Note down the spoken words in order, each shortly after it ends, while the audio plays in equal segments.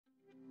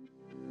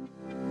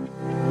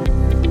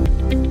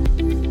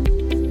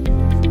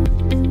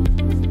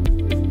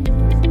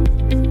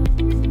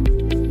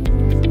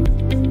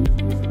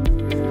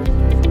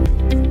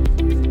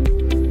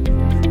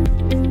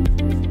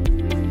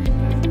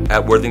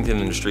At Worthington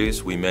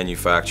Industries, we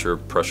manufacture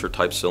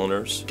pressure-type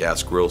cylinders,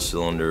 gas grill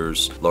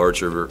cylinders,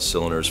 larger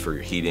cylinders for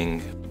your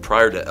heating.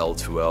 Prior to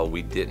L2L,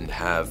 we didn't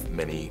have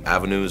many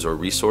avenues or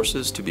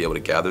resources to be able to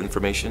gather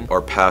information.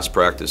 Our past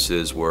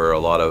practices were a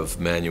lot of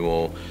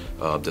manual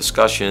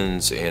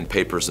discussions and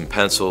papers and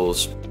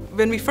pencils.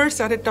 When we first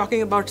started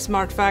talking about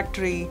Smart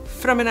Factory,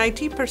 from an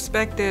IT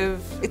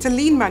perspective, it's a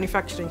lean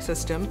manufacturing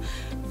system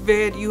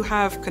where you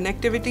have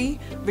connectivity,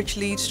 which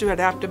leads to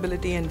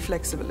adaptability and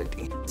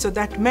flexibility. So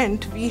that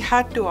meant we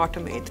had to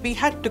automate, we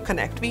had to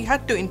connect, we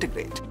had to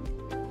integrate.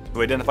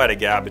 We identified a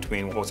gap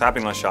between what was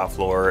happening on the shop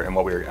floor and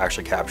what we were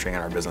actually capturing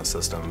in our business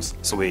systems.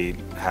 So we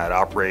had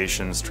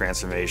operations,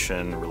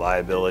 transformation,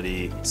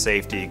 reliability,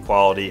 safety,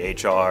 quality,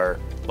 HR,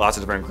 lots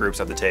of different groups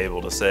at the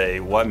table to say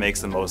what makes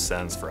the most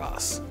sense for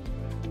us.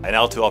 And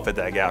L2L fit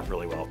that gap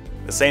really well.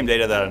 The same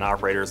data that an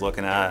operator is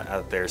looking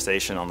at their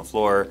station on the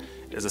floor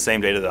is the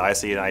same data that I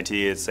see in IT,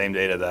 it's the same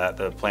data that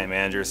the plant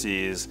manager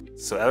sees.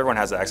 So everyone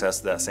has access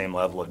to that same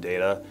level of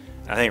data.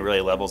 And I think it really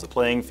levels the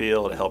playing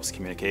field, it helps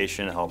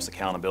communication, it helps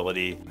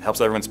accountability, it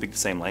helps everyone speak the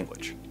same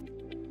language.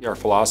 Our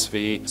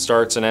philosophy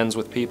starts and ends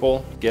with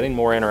people, getting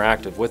more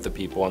interactive with the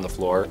people on the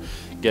floor,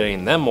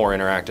 getting them more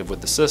interactive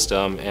with the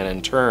system, and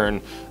in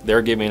turn,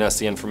 they're giving us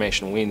the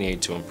information we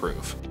need to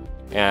improve.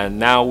 And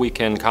now we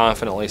can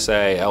confidently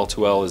say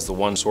L2L is the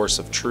one source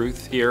of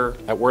truth here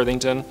at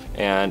Worthington,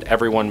 and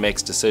everyone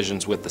makes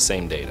decisions with the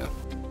same data.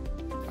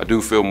 I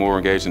do feel more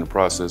engaged in the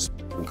process.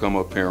 And come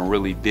up here and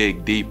really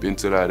dig deep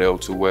into that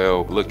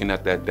L2L, looking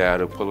at that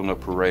data, pulling up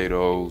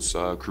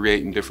Paretos,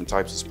 creating different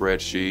types of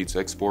spreadsheets,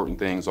 exporting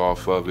things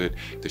off of it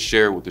to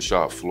share with the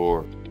shop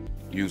floor,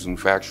 using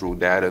factual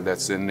data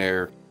that's in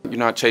there. You're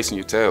not chasing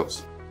your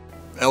tails.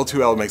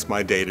 L2L makes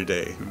my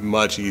day-to-day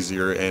much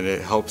easier, and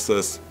it helps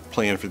us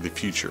plan for the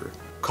future.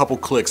 A couple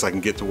clicks I can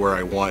get to where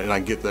I want, and I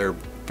can get there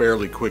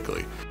fairly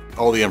quickly.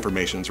 All the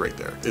information's right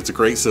there. It's a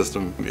great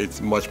system,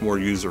 it's much more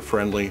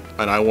user-friendly,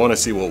 and I want to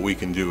see what we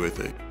can do with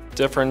it.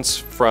 Difference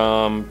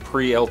from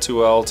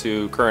pre-L2L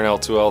to current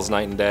L2L is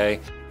night and day.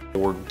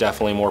 We're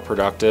definitely more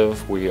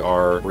productive. We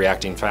are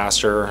reacting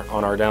faster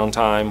on our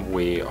downtime.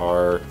 We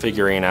are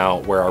figuring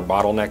out where our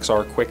bottlenecks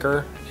are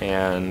quicker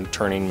and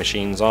turning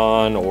machines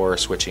on or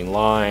switching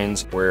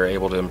lines. We're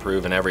able to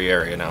improve in every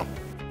area now.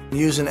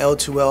 Using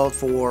L2L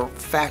for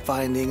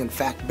fact-finding and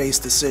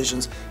fact-based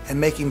decisions and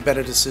making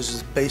better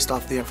decisions based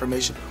off the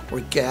information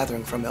we're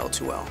gathering from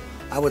L2L.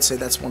 I would say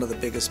that's one of the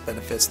biggest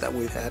benefits that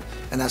we've had,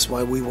 and that's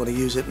why we want to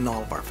use it in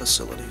all of our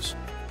facilities.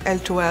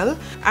 L2L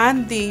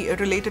and the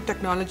related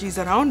technologies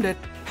around it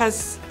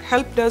has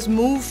helped us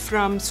move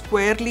from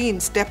squarely in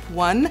step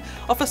one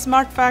of a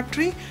smart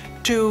factory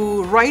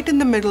to right in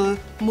the middle,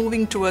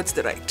 moving towards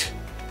the right.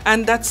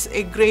 And that's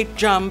a great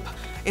jump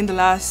in the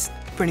last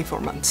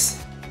 24 months.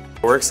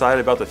 We're excited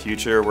about the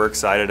future. We're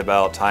excited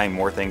about tying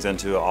more things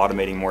into it,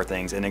 automating more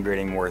things,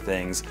 integrating more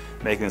things,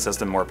 making the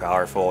system more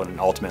powerful, and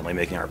ultimately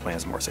making our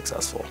plants more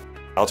successful.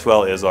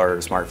 L2L is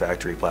our smart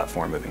factory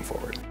platform moving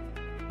forward.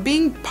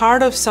 Being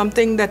part of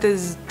something that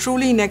is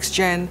truly next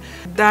gen,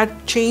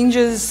 that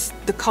changes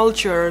the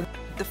culture,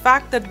 the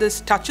fact that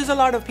this touches a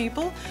lot of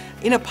people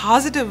in a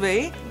positive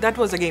way, that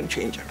was a game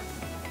changer.